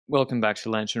Welcome back to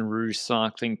Lanterne Rouge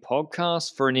Cycling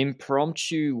Podcast for an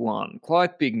impromptu one.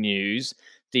 Quite big news.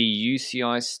 The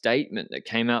UCI statement that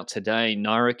came out today,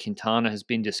 Nairo Quintana has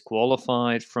been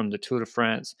disqualified from the Tour de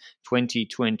France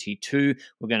 2022.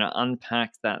 We're going to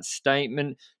unpack that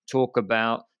statement, talk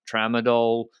about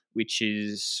tramadol, which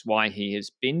is why he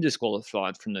has been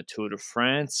disqualified from the Tour de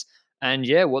France. And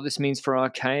yeah, what this means for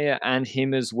Arkea and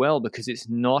him as well, because it's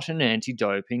not an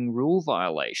anti-doping rule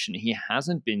violation. He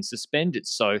hasn't been suspended.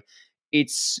 So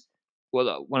it's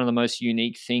one of the most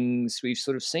unique things we've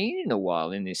sort of seen in a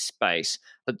while in this space.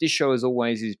 But this show, as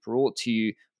always, is brought to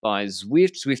you by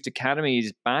Zwift. Zwift Academy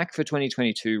is back for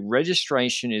 2022.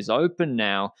 Registration is open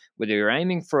now, whether you're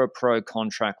aiming for a pro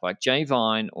contract like Jay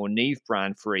Vine or Neve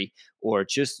Branfrey, or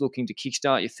just looking to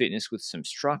kickstart your fitness with some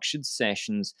structured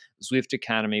sessions. Zwift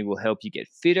Academy will help you get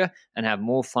fitter and have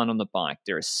more fun on the bike.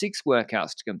 There are 6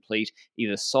 workouts to complete,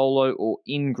 either solo or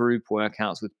in-group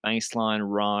workouts with baseline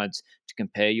rides to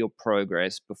compare your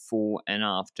progress before and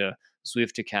after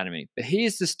Zwift Academy. But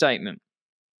here's the statement.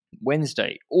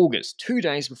 Wednesday, August, 2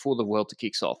 days before the Vuelta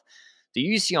kicks off, the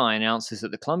UCI announces that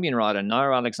the Colombian rider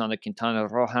Nairo Alexander Quintana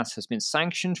Rojas has been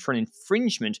sanctioned for an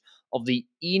infringement of the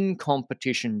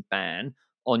in-competition ban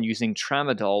on using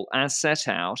tramadol as set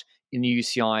out in the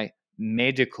UCI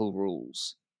medical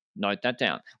rules. Note that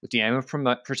down. With the aim of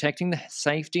protecting the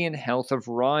safety and health of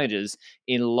riders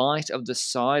in light of the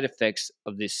side effects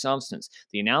of this substance.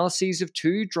 The analyses of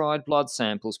 2 dried blood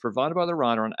samples provided by the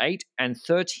rider on 8 and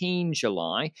 13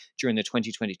 July during the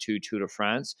 2022 Tour de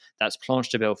France, that's Planche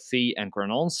de Belfi and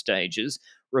Granon stages,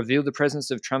 revealed the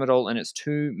presence of tramadol and its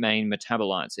 2 main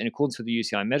metabolites. In accordance with the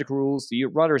UCI medical rules, the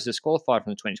rider is disqualified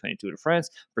from the 2022 Tour de France.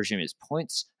 I presume his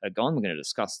points are gone. We're going to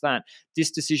discuss that. This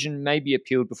decision may be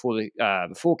appealed before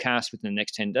CAS within the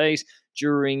next 10 days.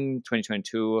 During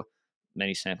 2022,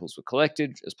 many samples were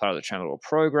collected as part of the tramadol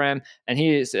program. And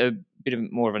here's a bit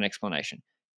more of an explanation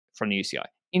from the UCI.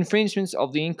 Infringements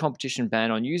of the in-competition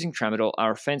ban on using tramadol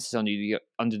are offences under the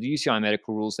UCI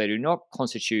medical rules. They do not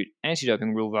constitute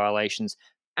anti-doping rule violations.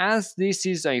 As this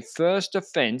is a first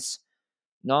offence,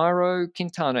 Nairo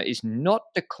Quintana is not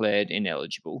declared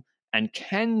ineligible and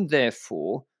can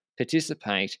therefore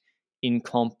participate in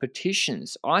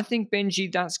competitions. I think, Benji,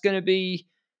 that's going to be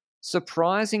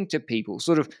surprising to people,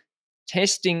 sort of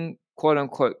testing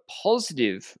quote-unquote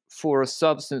positive for a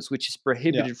substance which is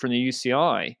prohibited from the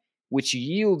UCI, which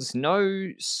yields no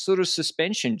sort of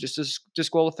suspension, just a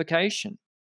disqualification.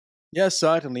 Yes,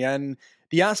 certainly. And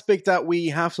the aspect that we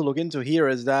have to look into here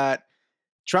is that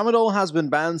tramadol has been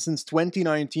banned since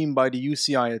 2019 by the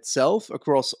UCI itself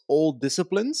across all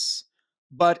disciplines,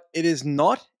 but it is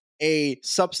not a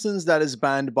substance that is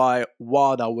banned by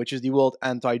WADA, which is the World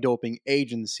Anti-Doping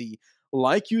Agency.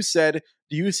 Like you said,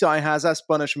 the UCI has as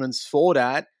punishments for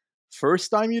that.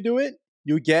 First time you do it,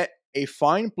 you get a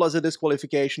fine plus a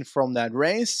disqualification from that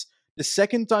race. The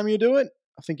second time you do it,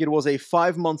 I think it was a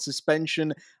 5-month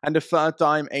suspension, and the third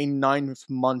time a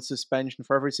 9-month suspension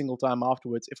for every single time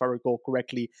afterwards, if I recall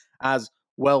correctly, as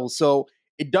well. So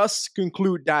it does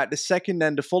conclude that the second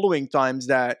and the following times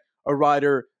that a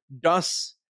rider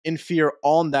does interfere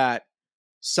on that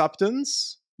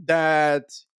substance, that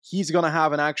he's going to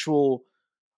have an actual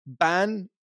ban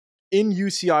in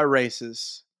UCI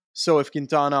races. So if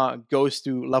Quintana goes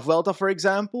to La Vuelta, for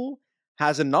example,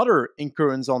 has another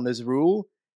incurrence on this rule,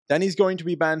 then he's going to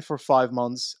be banned for 5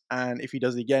 months, and if he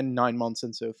does it again, 9 months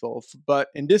and so forth. But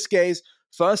in this case,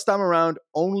 first time around,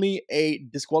 only a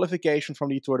disqualification from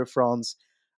the Tour de France,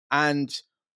 and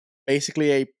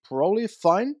basically a probably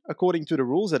fine, according to the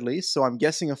rules at least, so I'm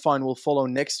guessing a fine will follow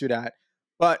next to that.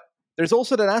 But there's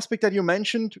also that aspect that you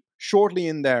mentioned shortly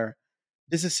in there.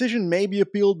 This decision may be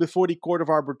appealed before the Court of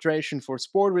Arbitration for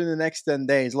Sport within the next 10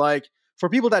 days. Like, for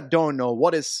people that don't know,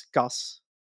 what is CAS?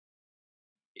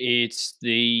 It's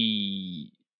the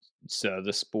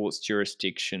sports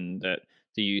jurisdiction that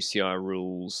the UCI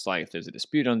rules, like if there's a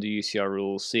dispute under the UCI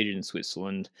rules, seated in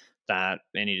Switzerland, that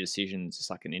any decisions is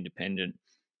like an independent.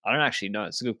 I don't actually know.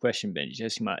 It's a good question, Benji.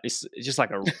 It's just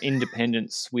like an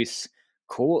independent Swiss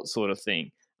court sort of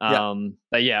thing.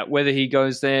 But yeah, whether he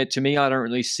goes there, to me, I don't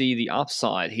really see the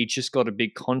upside. He just got a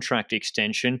big contract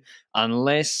extension,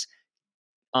 unless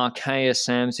Arkea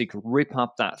Samsic rip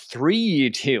up that 3-year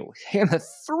deal. A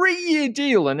 3-year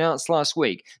deal announced last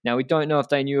week. Now, we don't know if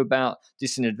they knew about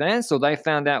this in advance or they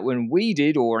found out when we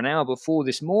did or an hour before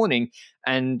this morning,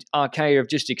 and Arkea have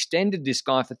just extended this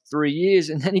guy for 3 years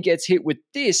and then he gets hit with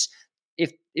this.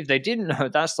 If they didn't know,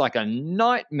 that's like a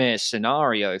nightmare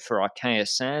scenario for Arkea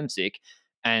Samsic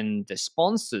and the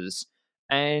sponsors.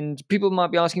 And people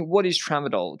might be asking, what is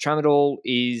tramadol? Tramadol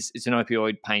is an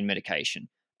opioid pain medication.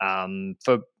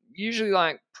 For usually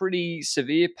like pretty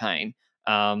severe pain.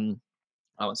 I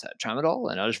once had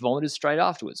tramadol and I just vomited straight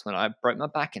afterwards when I broke my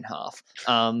back in half.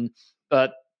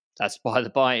 But that's by the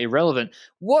by irrelevant.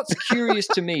 What's curious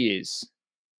to me is,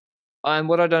 and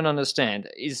what I don't understand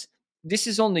is, this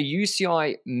is on the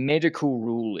UCI medical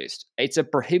rule list. It's a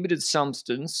prohibited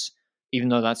substance, even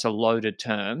though that's a loaded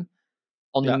term,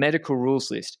 on the Yeah. medical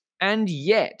rules list. And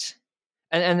yet,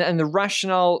 and the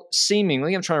rationale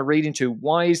seemingly, I'm trying to read into,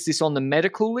 why is this on the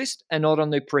medical list and not on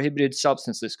the prohibited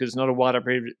substance list? Because it's not a wider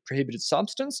prohibited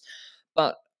substance.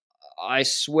 But I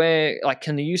swear, like,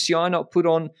 can the UCI not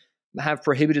have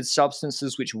prohibited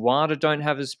substances which WADA don't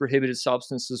have as prohibited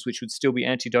substances, which would still be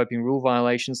anti-doping rule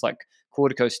violations, like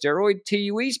corticosteroid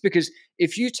TUEs? Because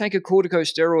if you take a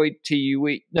corticosteroid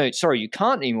TUE, you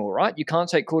can't anymore, right? You can't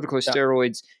take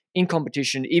corticosteroids in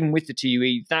competition, even with the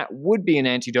TUE. That would be an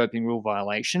anti-doping rule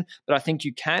violation, but I think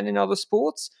you can in other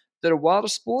sports that are WADA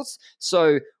sports.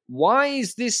 So why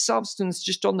is this substance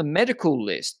just on the medical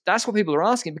list? That's what people are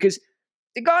asking, because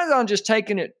the guys aren't just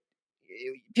taking it.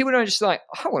 People don't just like,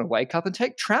 I want to wake up and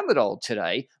take tramadol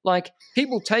today. Like,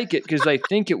 people take it because they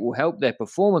think it will help their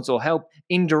performance or help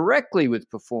indirectly with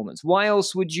performance. Why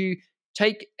else would you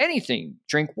take anything?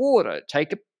 Drink water,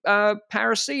 take a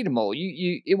paracetamol.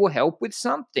 It will help with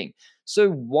something. So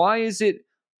why is it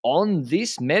on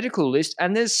this medical list?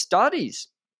 And there's studies,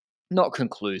 not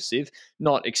conclusive,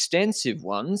 not extensive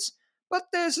ones, but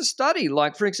there's a study.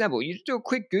 Like, for example, you do a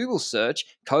quick Google search,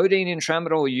 codeine and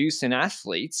tramadol use in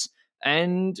athletes,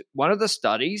 and one of the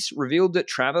studies revealed that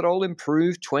tramadol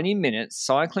improved 20 minutes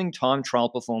cycling time trial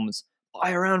performance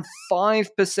by around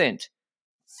 5%.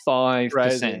 5%.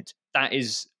 Crazy. That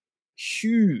is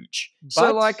huge.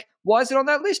 So, like, why is it on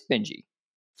that list, Benji?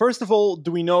 First of all,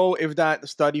 do we know if that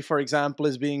study, for example,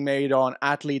 is being made on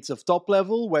athletes of top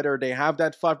level, whether they have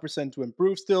that 5% to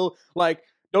improve still? Like,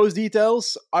 those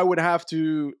details, I would have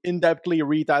to in-depthly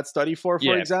read that study for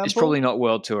example. It's probably not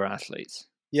World Tour athletes.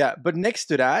 Yeah, but next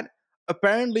to that,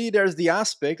 apparently there's the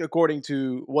aspect, according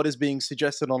to what is being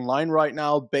suggested online right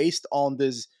now, based on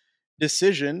this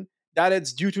decision, that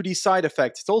it's due to these side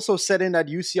effects. It's also said in that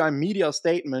UCI media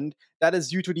statement that it's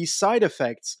due to these side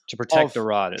effects to protect the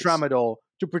riders. Tramadol,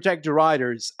 to protect the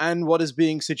riders. And what is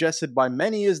being suggested by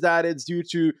many is that it's due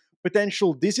to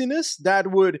potential dizziness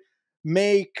that would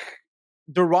make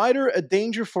the rider a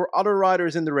danger for other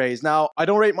riders in the race. Now, I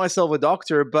don't rate myself a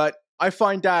doctor, but I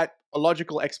find that a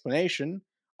logical explanation.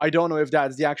 I don't know if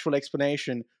that's the actual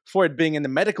explanation for it being in the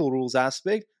medical rules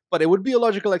aspect, but it would be a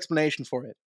logical explanation for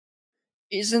it.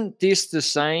 Isn't this the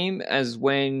same as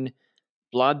when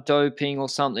blood doping or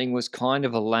something was kind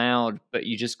of allowed, but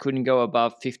you just couldn't go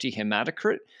above 50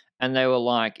 hematocrit? And they were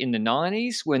like in the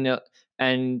 90s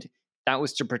and that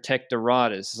was to protect the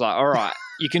riders. It's like, all right,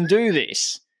 you can do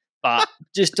this, but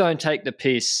just don't take the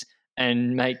piss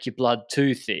and make your blood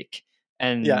too thick.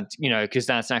 And, because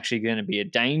that's actually going to be a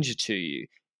danger to you.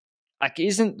 Like,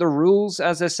 isn't the rules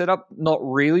as they're set up? Not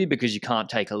really, because you can't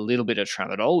take a little bit of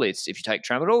tramadol. If you take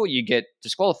tramadol, you get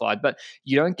disqualified, but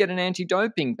you don't get an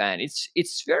anti-doping ban.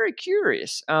 It's very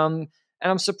curious. And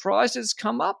I'm surprised it's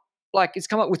come up. Like, it's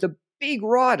come up with a big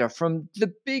rider from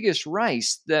the biggest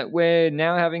race that we're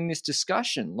now having this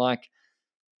discussion. Like,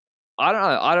 I don't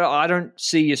know. I don't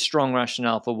see a strong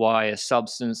rationale for why a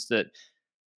substance that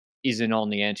isn't on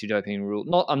the anti-doping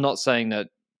rule. I'm not saying that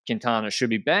Quintana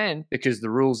should be banned, because the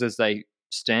rules as they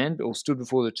stand or stood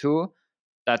before the tour,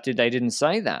 they didn't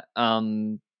say that.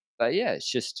 But yeah,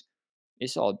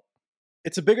 it's odd.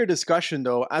 It's a bigger discussion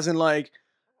though, as in like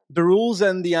the rules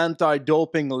and the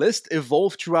anti-doping list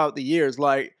evolve throughout the years.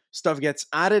 Like, stuff gets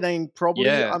added and probably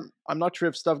I'm not sure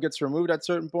if stuff gets removed at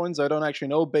certain points. I don't actually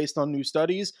know based on new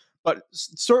studies, but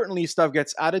certainly stuff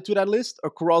gets added to that list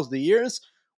across the years.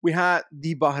 We had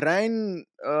the Bahrain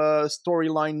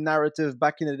storyline narrative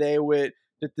back in the day with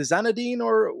the tizanidine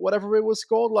or whatever it was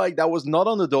called. Like, that was not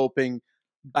on the doping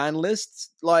ban list.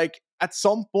 Like, at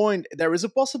some point, there is a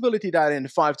possibility that in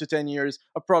 5 to 10 years,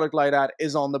 a product like that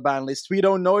is on the ban list. We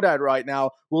don't know that right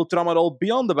now. Will tramadol be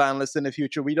on the ban list in the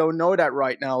future? We don't know that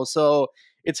right now. So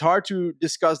it's hard to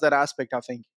discuss that aspect, I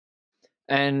think.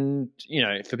 And,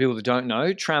 for people that don't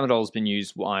know, tramadol has been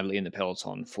used widely in the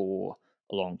peloton for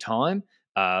a long time.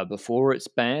 Before its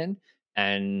ban.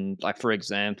 And, like, for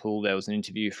example, there was an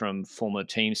interview from former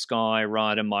Team Sky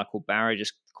rider Michael Barry,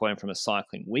 just quoting from a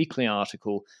Cycling Weekly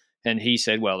article, and he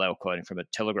said, well, they were quoting from a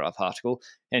Telegraph article,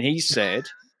 and he said,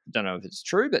 don't know if it's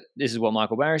true, but this is what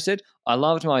Michael Barry said: "I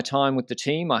loved my time with the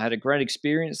team. I had a great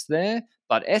experience there,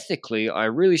 But ethically, I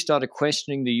really started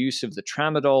questioning the use of the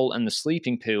tramadol and the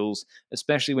sleeping pills,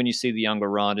 especially when you see the younger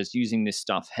riders using this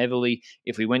stuff heavily.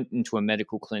 If we went into a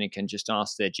medical clinic and just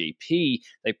asked their GP,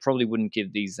 they probably wouldn't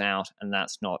give these out, and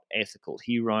that's not ethical.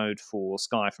 He rode for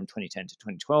Sky from 2010 to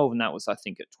 2012, and that was, I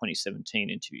think, a 2017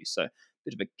 interview. So a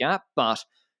bit of a gap, but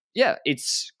yeah,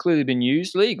 it's clearly been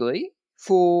used legally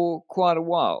for quite a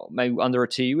while, maybe under a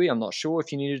TUE. I'm not sure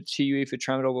if you needed a TUE for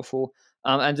tramadol before.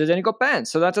 And then it got banned.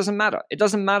 So that doesn't matter. It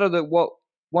doesn't matter that what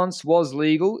once was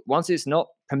legal, once it's not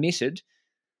permitted,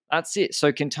 that's it.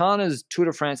 So Quintana's Tour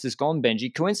de France is gone,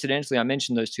 Benji. Coincidentally, I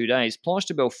mentioned those 2 days. Planche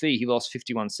de Belfi, he lost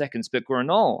 51 seconds. But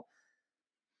Bernal,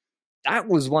 that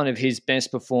was one of his best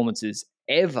performances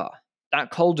ever. That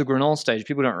Col de Grenal stage,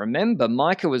 people don't remember.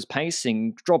 Micah was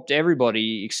pacing, dropped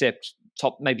everybody except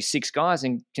top maybe 6 guys,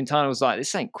 and Quintana was like,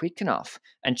 this ain't quick enough,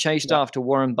 and chased after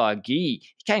Warren Barguil.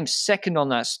 He came second on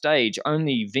that stage.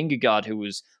 Only Vingegaard, who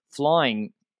was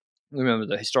flying, remember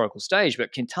the historical stage,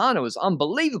 but Quintana was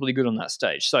unbelievably good on that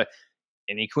stage. So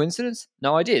any coincidence?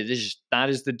 No idea. That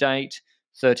is the date,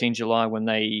 13 July, when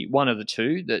one of the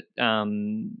two that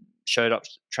showed up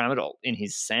tramadol in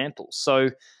his sample. So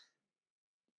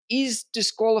is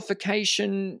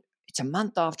disqualification, it's a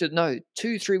month after, no,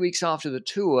 2-3 weeks after the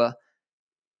tour.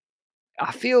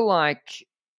 I feel like,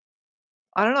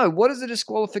 I don't know, what does the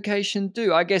disqualification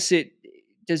do? I guess he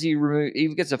gets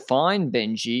a fine,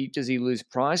 Benji, does he lose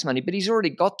prize money? But he's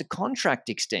already got the contract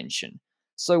extension.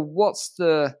 So what's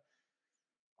I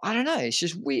don't know, it's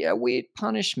just a weird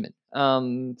punishment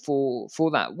for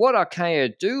that. What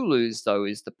Arkea do lose, though,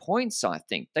 is the points, I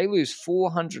think. They lose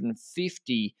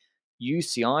 450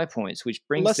 UCI points, which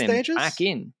brings them stages? Back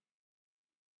in.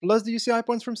 Plus the UCI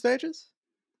points from stages?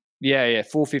 Yeah,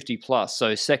 450 plus.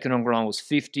 So second on ground was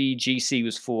 50, GC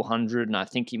was 400, and I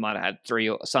think he might have had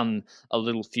a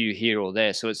little few here or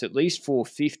there. So it's at least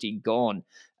 450 gone.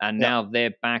 And now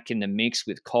they're back in the mix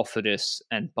with Cofidis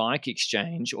and Bike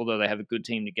Exchange, although they have a good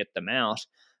team to get them out.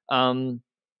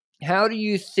 How do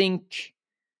you think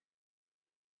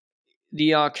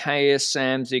the Arkea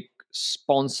Samsic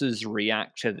sponsors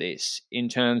react to this in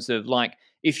terms of, like,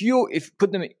 if you're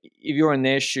in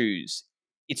their shoes,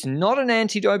 it's not an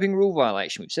anti-doping rule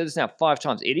violation. We've said this now 5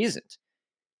 times. It isn't.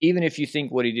 Even if you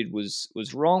think what he did was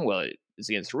wrong, well, it's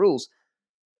against the rules.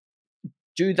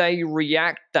 Do they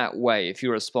react that way if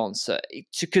you're a sponsor?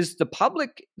 Because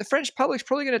the French public's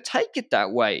probably going to take it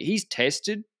that way. He's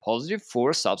tested positive for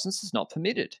a substance that's not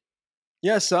permitted.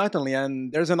 Yes, certainly.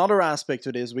 And there's another aspect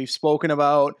to this. We've spoken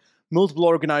about multiple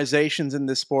organizations in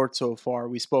this sport so far.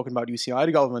 We've spoken about UCI,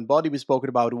 the government body. We've spoken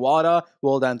about WADA,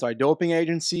 World Anti-Doping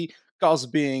Agency, COS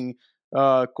being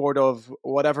court of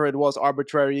whatever it was,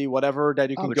 arbitrary, whatever,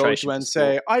 that you can go to and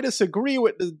say, I disagree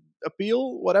with the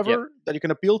appeal, whatever, that you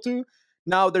can appeal to.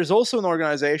 Now, there's also an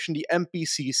organization, the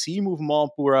MPCC, Mouvement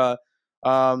pour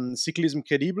Cyclisme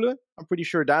Crédible. I'm pretty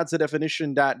sure that's the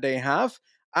definition that they have.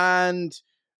 And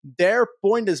their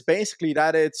point is basically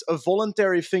that it's a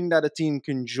voluntary thing that a team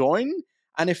can join.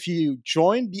 And if you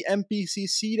join the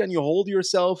MPCC, then you hold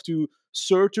yourself to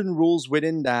certain rules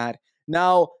within that.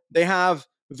 Now, they have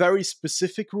very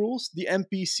specific rules, the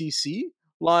MPCC.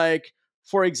 Like,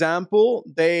 for example,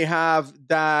 they have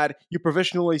that you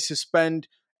provisionally suspend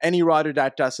any rider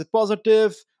that tested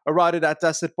positive. A rider that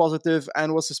tested positive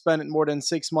and was suspended more than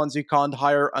 6 months, you can't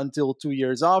hire until 2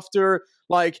 years after.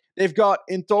 Like, they've got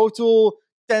in total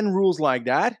 10 rules like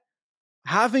that.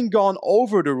 Having gone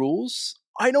over the rules,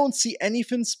 I don't see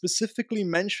anything specifically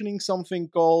mentioning something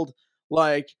called,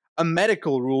 like, a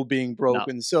medical rule being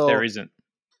broken. No, so there isn't.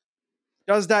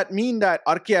 Does that mean that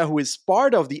Arkea, who is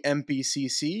part of the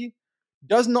MPCC,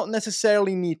 does not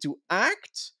necessarily need to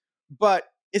act, but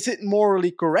is it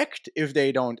morally correct if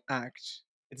they don't act?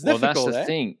 It's difficult. Well, that's the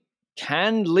thing.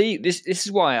 This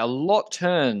is why a lot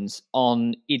turns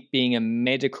on it being a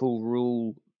medical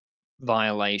rule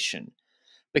violation.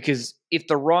 Because if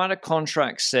the rider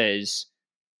contract says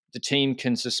the team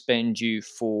can suspend you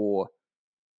for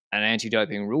an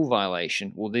anti-doping rule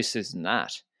violation, well, this isn't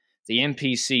that. The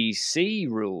MPCC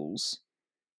rules,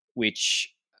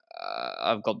 which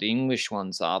I've got the English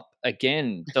ones up.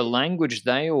 Again, the language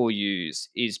they all use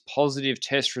is positive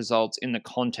test results in the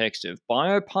context of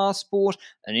biopassport,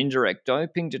 an indirect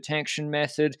doping detection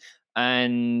method,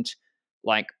 and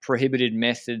like prohibited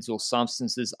methods or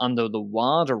substances under the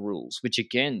WADA rules, which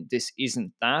again, this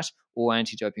isn't that, or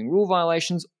anti-doping rule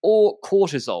violations, or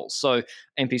cortisol. So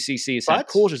MPCC has had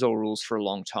cortisol rules for a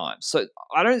long time. So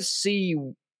I don't see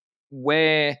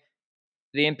where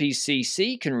the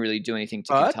MPCC can really do anything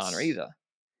to Quintana either.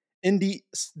 In the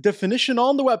definition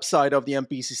on the website of the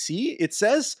MPCC, it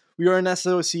says We are an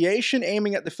association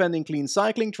aiming at defending clean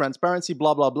cycling, transparency,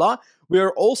 blah, blah, blah. We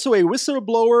are also a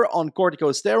whistleblower on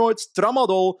corticosteroids,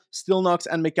 tramadol, Stilnox,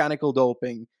 and mechanical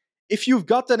doping. If you've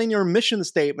got that in your mission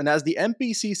statement as the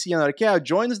NPCC and Arkea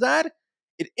joins that,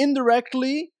 it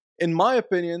indirectly, in my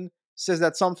opinion, says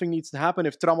that something needs to happen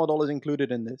if tramadol is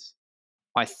included in this.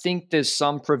 I think there's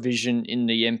some provision in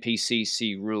the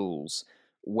NPCC rules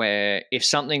where if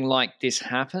something like this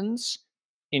happens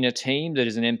in a team that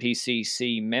is an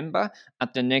NPCC member,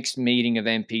 at the next meeting of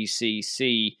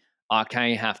NPCC, RK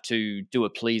have to do a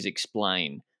please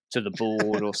explain to the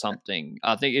board or something.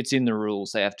 I think it's in the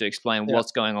rules. They have to explain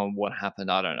what's going on, what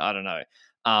happened. I don't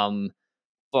know.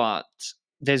 But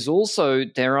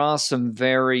there are some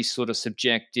very sort of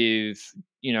subjective,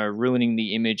 ruining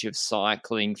the image of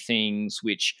cycling things,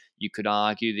 which you could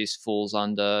argue this falls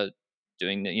under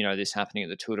doing this happening at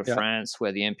the Tour de France,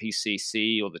 where the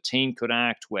NPCC or the team could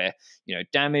act, where,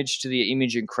 damage to the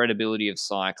image and credibility of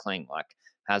cycling. Like,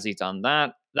 has he done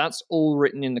that? That's all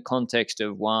written in the context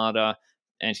of WADA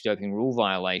anti-doping rule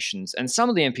violations. And some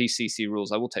of the NPCC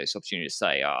rules, I will take this opportunity to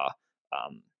say, are,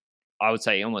 I would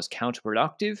say, almost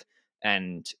counterproductive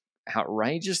and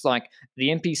outrageous. Like, the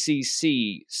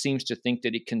NPCC seems to think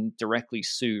that it can directly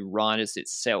sue riders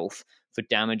itself for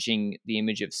damaging the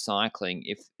image of cycling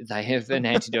if they have an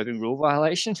anti-doping rule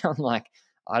violation. I'm like,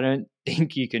 I don't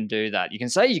think you can do that. You can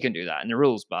say you can do that in the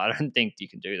rules, but I don't think you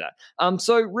can do that.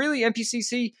 So really,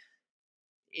 NPCC,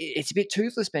 it's a bit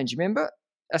toothless, Benji. Remember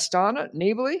Astana,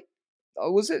 Nibali?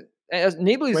 Or was it?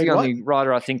 Nibali is the only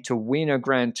rider, I think, to win a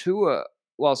Grand Tour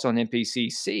whilst on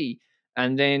NPCC.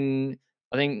 And then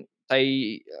I think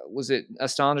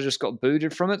Astana just got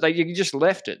booted from it. You just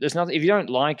left it. There's nothing. If you don't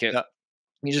like it,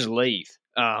 you just leave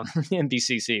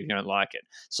NPCC if you don't like it.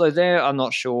 So there, I'm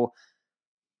not sure.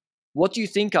 What do you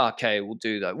think RK will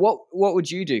do, though? What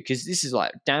would you do? Because this is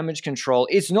like damage control.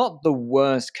 It's not the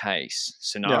worst case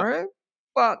scenario,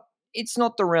 but it's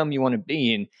not the realm you want to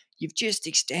be in. You've just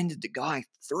extended the guy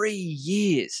 3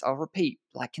 years. I'll repeat,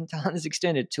 like Quintana's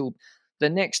extended till the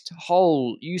next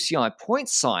whole UCI point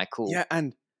cycle. Yeah,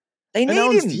 and they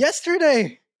announced need him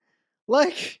yesterday.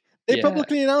 Like, they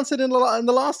publicly announced it in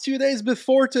the last 2 days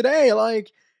before today. Like,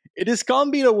 it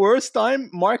can't be the worst time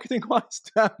marketing-wise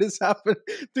to have this happen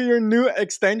to your new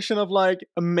extension of like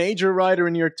a major rider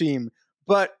in your team.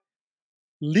 But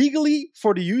legally,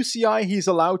 for the UCI, he's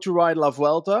allowed to ride La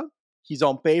Vuelta. He's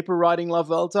on paper riding La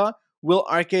Vuelta. Will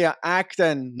Arkea act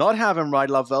and not have him ride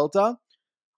La Vuelta?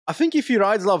 I think if he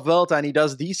rides La Vuelta and he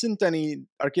does decent, then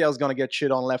Arkea is going to get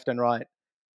shit on left and right.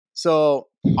 So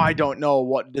I don't know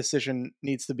what decision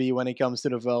needs to be when it comes to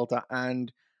the Vuelta,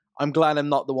 and I'm glad I'm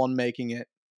not the one making it.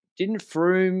 Didn't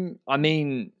Froome? I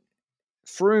mean,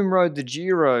 Froome rode the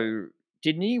Giro,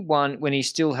 didn't he? When he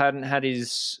still hadn't had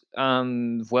his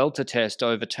Vuelta test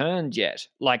overturned yet.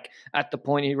 Like, at the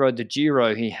point he rode the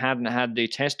Giro, he hadn't had the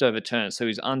test overturned, so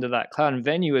he's under that cloud. And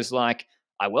Venue was like,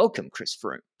 "I welcome Chris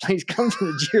Froome. Please come to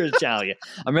the Giro d'Italia."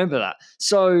 I remember that.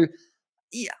 So,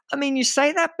 yeah, I mean, you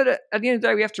say that, but at the end of the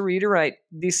day, we have to reiterate,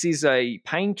 this is a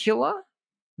painkiller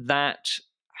that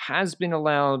has been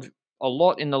allowed a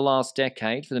lot in the last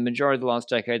decade. For the majority of the last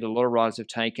decade, a lot of riders have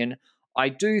taken. I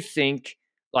do think,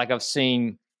 like, I've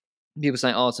seen people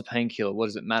saying, "Oh, it's a painkiller. What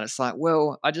does it matter?" It's like,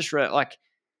 well, I just read, like,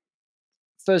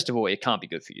 first of all, it can't be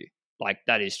good for you. Like,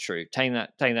 that is true. Taking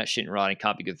that shit and riding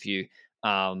can't be good for you.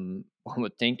 One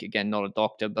would think, again, not a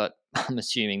doctor, but I'm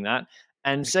assuming that.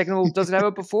 And second of all, does it have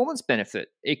a performance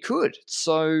benefit? It could.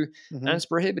 So, and it's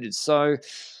prohibited. So,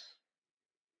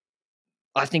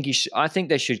 I think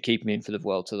they should keep him in for the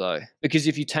Vuelta, though, because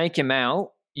if you take him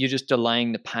out, you're just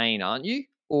delaying the pain, aren't you?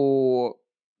 Or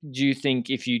do you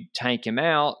think if you take him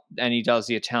out and he does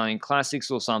the Italian Classics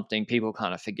or something, people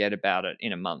kind of forget about it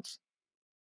in a month?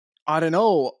 I don't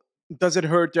know. Does it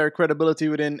hurt their credibility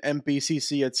within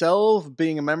NPCC itself,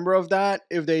 being a member of that,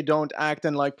 if they don't act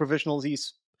and like provisionally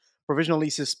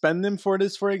suspend him for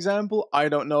this, for example? I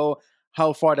don't know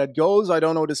how far that goes. I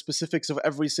don't know the specifics of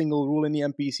every single rule in the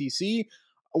NPCC.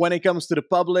 When it comes to the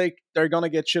public, they're going to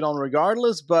get shit on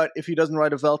regardless, but if he doesn't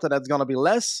ride a Vuelta, that's going to be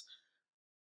less.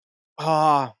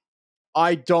 I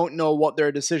don't know what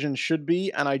their decision should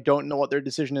be, and I don't know what their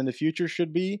decision in the future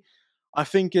should be. I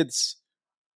think it's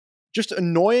just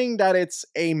annoying that it's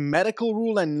a medical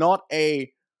rule and not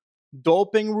a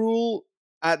doping rule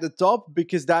at the top,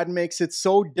 because that makes it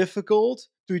so difficult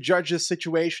to judge the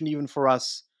situation even for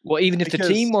us. Well, even if the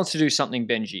team wants to do something,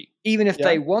 Benji, even if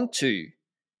they want to,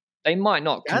 they might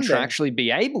not contractually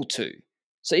be able to.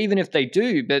 So even if they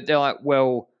do, but they're like,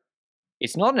 well,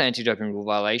 it's not an anti-doping rule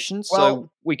violation, so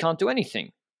we can't do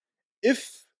anything.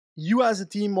 If you as a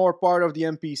team are part of the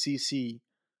NPCC,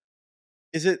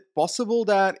 Is it possible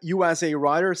that you, as a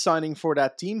rider signing for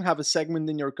that team, have a segment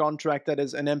in your contract that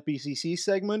is an MPCC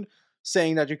segment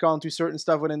saying that you can't do certain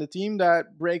stuff within the team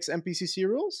that breaks MPCC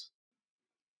rules?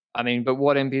 I mean, but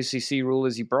what MPCC rule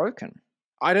has he broken?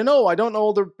 I don't know. I don't know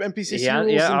all the MPCC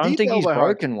rules in I don't think detail he's by heart.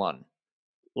 broken one.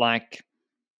 Like,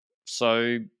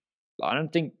 so I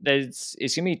don't think it's going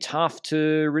to be tough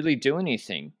to really do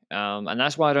anything. And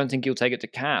that's why I don't think he'll take it to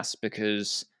CAS,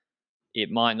 because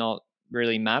it might not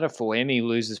really matter for him. He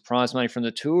loses prize money from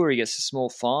the Tour. He gets a small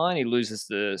fine. He loses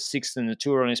the 6th in the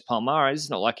Tour on his Palmares. It's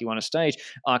not like he won a stage.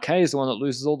 RK is the one that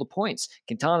loses all the points.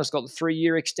 Quintana's got the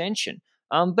 3-year extension.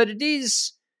 But it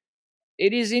is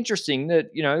interesting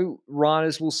that,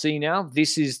 riders will see now,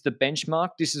 this is the benchmark.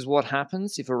 This is what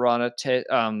happens if a rider,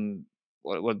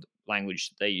 what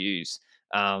language they use?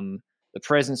 The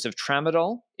presence of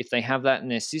tramadol, if they have that in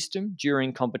their system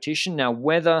during competition. Now,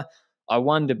 whether, I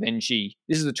wonder, Benji,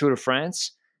 this is the Tour de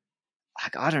France.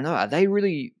 I don't know. Are they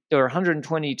really, there are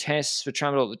 120 tests for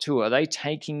tramadol at the Tour. Are they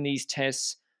taking these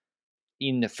tests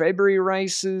in the February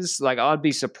races? Like, I'd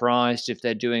be surprised if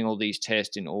they're doing all these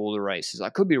tests in all the races. I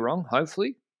could be wrong,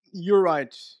 hopefully. You're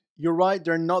right. You're right.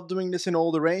 They're not doing this in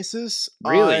all the races.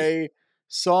 Really? I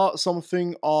saw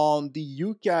something on the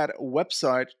UCAT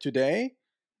website today,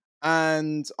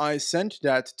 and I sent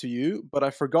that to you, but I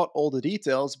forgot all the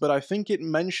details. But I think it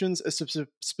mentions a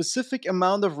specific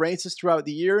amount of races throughout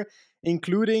the year,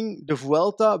 including the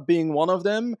Vuelta being one of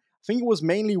them. I think it was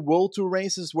mainly World Tour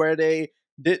races where they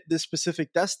did this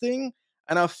specific testing.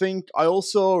 And I think I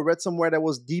also read somewhere there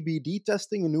was DBD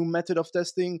testing, a new method of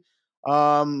testing,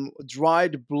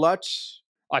 dried blood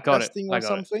I got testing it. or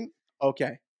something.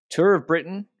 Okay. Tour of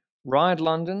Britain, Ride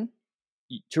London,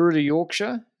 Tour de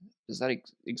Yorkshire. Does that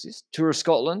exist? Tour of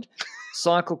Scotland,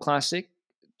 Cycle Classic,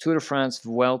 Tour de France,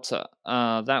 Vuelta.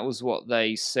 That was what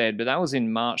they said, but that was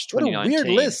in March 2019. What a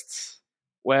weird list.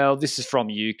 Well, this is from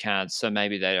UCAD, so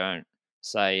maybe they don't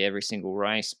say every single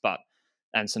race,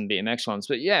 and some BMX ones.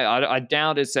 But yeah, I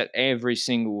doubt it's at every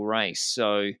single race.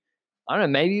 So I don't know,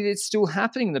 maybe it's still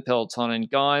happening in the peloton, and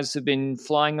guys have been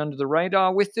flying under the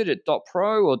radar with it at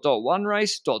 .pro or .1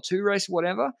 race, .2 race,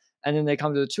 whatever, and then they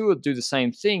come to the Tour, do the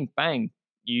same thing, bang,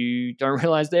 you don't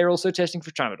realize they're also testing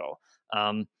for tramadol.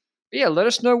 But yeah, let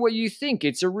us know what you think.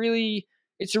 It's a really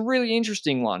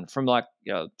interesting one from, like,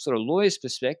 sort of lawyer's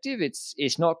perspective.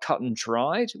 It's not cut and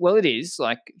dried. Well, it is.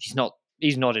 Like, he's not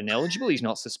ineligible. He's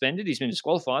not suspended. He's been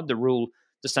disqualified.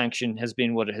 The sanction has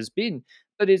been what it has been.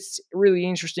 But it's really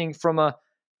interesting from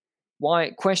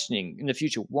questioning in the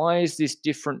future. Why is this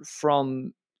different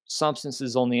from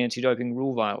substances on the anti-doping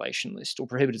rule violation list or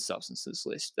prohibited substances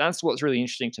list? That's what's really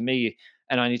interesting to me.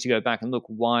 And I need to go back and look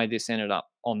why this ended up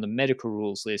on the medical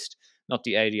rules list, not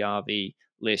the ADRV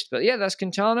list. But yeah, that's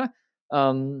Quintana.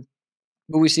 Will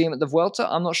we see him at the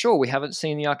Vuelta? I'm not sure. We haven't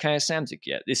seen the Arceus Samsic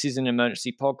yet. This is an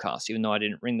emergency podcast, even though I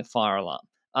didn't ring the fire alarm.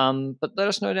 But let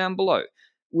us know down below.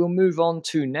 We'll move on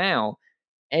to now.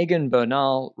 Egan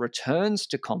Bernal returns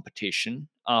to competition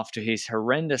after his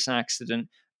horrendous accident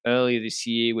earlier this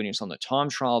year when he was on the time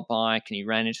trial bike and he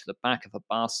ran into the back of a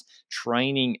bus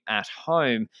training at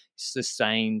home.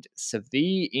 Sustained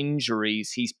severe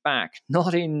injuries. He's back,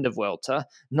 not in the Vuelta,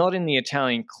 not in the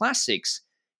Italian Classics,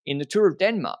 in the Tour of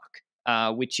Denmark,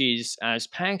 which is as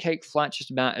pancake flat just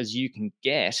about as you can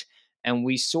get. And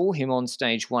we saw him on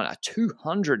stage 1, a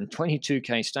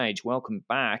 222k stage. Welcome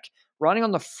back. Riding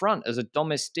on the front as a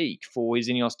domestique for his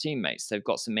Ineos teammates. They've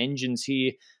got some engines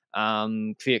here,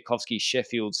 Kwiatkowski,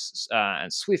 Sheffield's,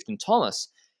 and Zwift and Thomas.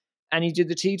 And he did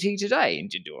the TT today and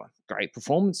did do a great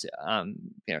performance,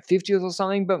 50th or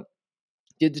something, but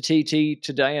did the TT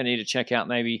today. I need to check out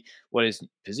maybe what his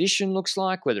position looks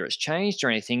like, whether it's changed or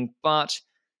anything, but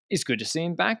it's good to see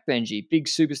him back, Benji. Big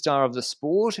superstar of the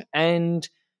sport, and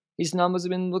his numbers have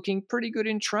been looking pretty good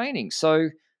in training. So,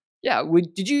 yeah,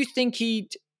 did you think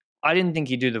I didn't think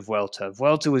he'd do the Vuelta.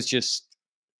 Vuelta was just,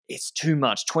 it's too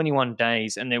much, 21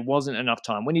 days, and there wasn't enough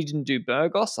time. When he didn't do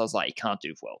Burgos, I was like, he can't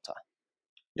do Vuelta.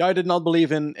 Yeah, I did not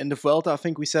believe in the Vuelta. I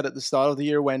think we said at the start of the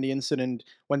year when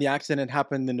the accident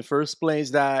happened in the first place,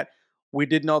 that we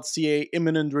did not see a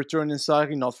imminent return in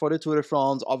cycling, not for the Tour de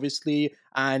France, obviously,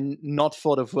 and not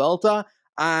for the Vuelta.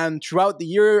 And throughout the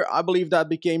year, I believe that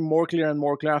became more clear and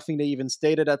more clear. I think they even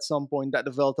stated at some point that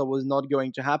the Vuelta was not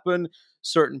going to happen.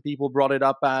 Certain people brought it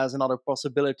up as another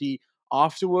possibility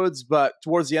afterwards. But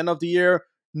towards the end of the year,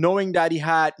 knowing that he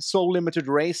had so limited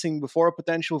racing before a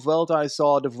potential Vuelta, I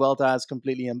saw the Vuelta as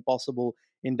completely impossible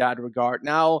in that regard.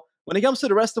 Now, when it comes to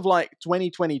the rest of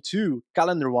 2022,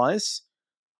 calendar-wise,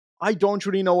 I don't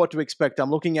really know what to expect. I'm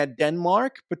looking at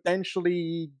Denmark,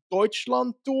 potentially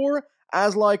Deutschland Tour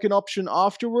as an option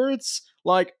afterwards.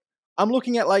 I'm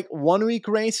looking at like 1 week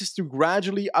races to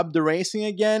gradually up the racing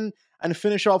again and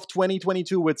finish off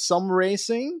 2022 with some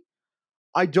racing.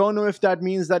 I don't know if that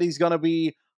means that he's going to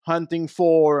be hunting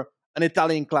for an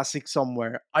Italian classic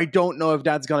somewhere. I don't know if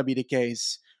that's going to be the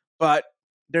case. But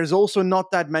there's also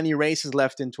not that many races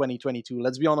left in 2022.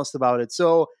 Let's be honest about it.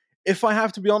 So if I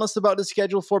have to be honest about the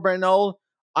schedule for Bernal,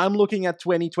 I'm looking at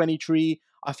 2023.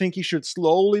 I think he should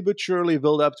slowly but surely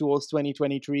build up towards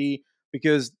 2023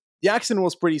 because the accident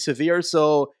was pretty severe.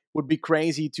 So it would be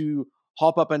crazy to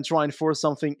hop up and try and force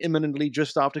something imminently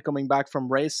just after coming back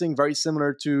from racing. Very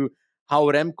similar to how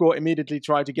Remco immediately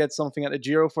tried to get something at the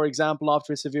Giro, for example,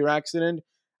 after a severe accident,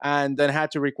 and then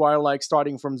had to require like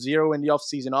starting from zero in the off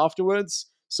season afterwards.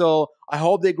 So I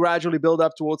hope they gradually build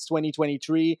up towards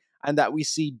 2023 and that we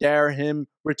see him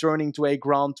returning to a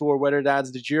Grand Tour, whether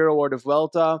that's the Giro or the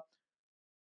Vuelta.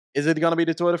 Is it going to be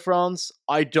the Tour de France?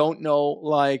 I don't know.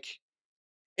 Like,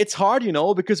 it's hard,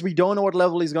 because we don't know what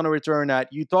level he's going to return at.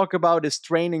 You talk about his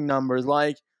training numbers.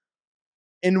 Like,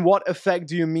 in what effect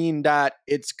do you mean that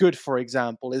it's good, for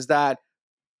example? Is that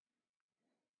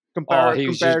he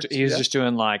was just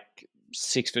doing like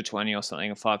 6 for 20 or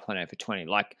something, or 5.8 for 20.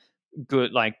 Like,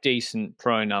 good, like decent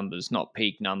pro numbers, not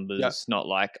peak numbers, not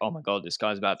like, oh my God, this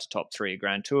guy's about to top 3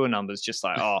 Grand Tour numbers. Just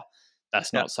like, oh,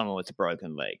 that's not someone with a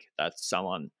broken leg. That's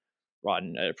someone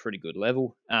riding at a pretty good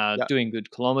level, doing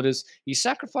good kilometers. He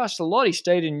sacrificed a lot. He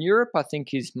stayed in Europe. I think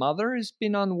his mother has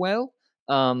been unwell.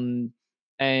 And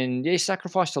he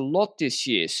sacrificed a lot this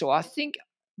year. So I think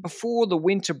before the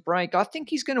winter break, I think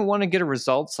he's going to want to get a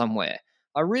result somewhere.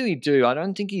 I really do. I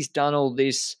don't think he's done all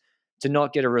this to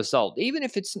not get a result. Even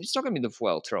if it's not going to be the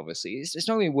Vuelta, obviously. It's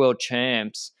not going to be World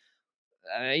Champs.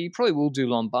 He probably will do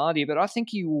Lombardy, but I think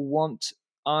he will want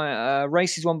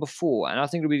races won before. And I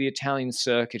think it'll be the Italian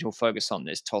circuit he'll focus on.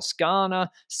 There's Toscana,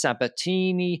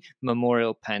 Sabatini,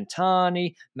 Memorial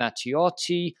Pantani,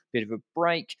 Matteotti, bit of a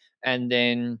break, and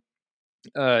then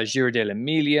Giro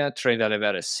dell'Emilia, Tre Valle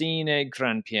Verasine,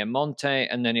 Gran Piemonte,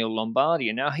 and then Il Lombardi.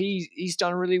 And now he's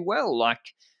done really well.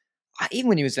 Like, even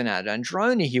when he was in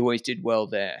Androni, he always did well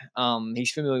there.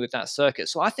 He's familiar with that circuit.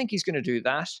 So I think he's going to do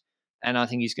that. And I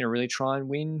think he's going to really try and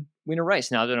win a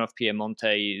race. Now, I don't know if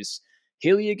Piemonte is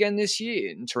hilly again this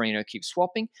year and Torino keeps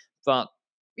swapping. But,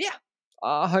 yeah,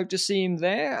 I hope to see him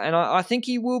there. And I think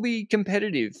he will be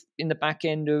competitive in the back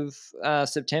end of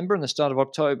September and the start of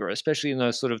October, especially in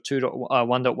those sort of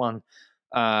 1.1,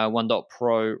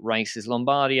 1.pro races.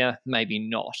 Lombardia, maybe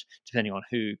not, depending on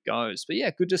who goes. But, yeah,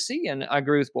 good to see. And I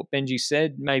agree with what Benji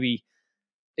said. Maybe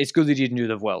it's good that he didn't do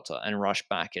the Vuelta and rush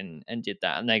back and did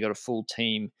that. And they got a full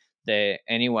team there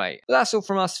anyway. But that's all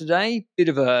from us today. Bit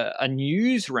of a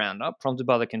news roundup prompted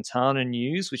by the Quintana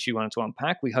news, which you wanted to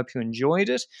unpack. We hope you enjoyed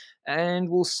it. And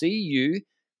we'll see you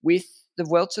with the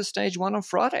Vuelta Stage 1 on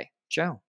Friday. Ciao.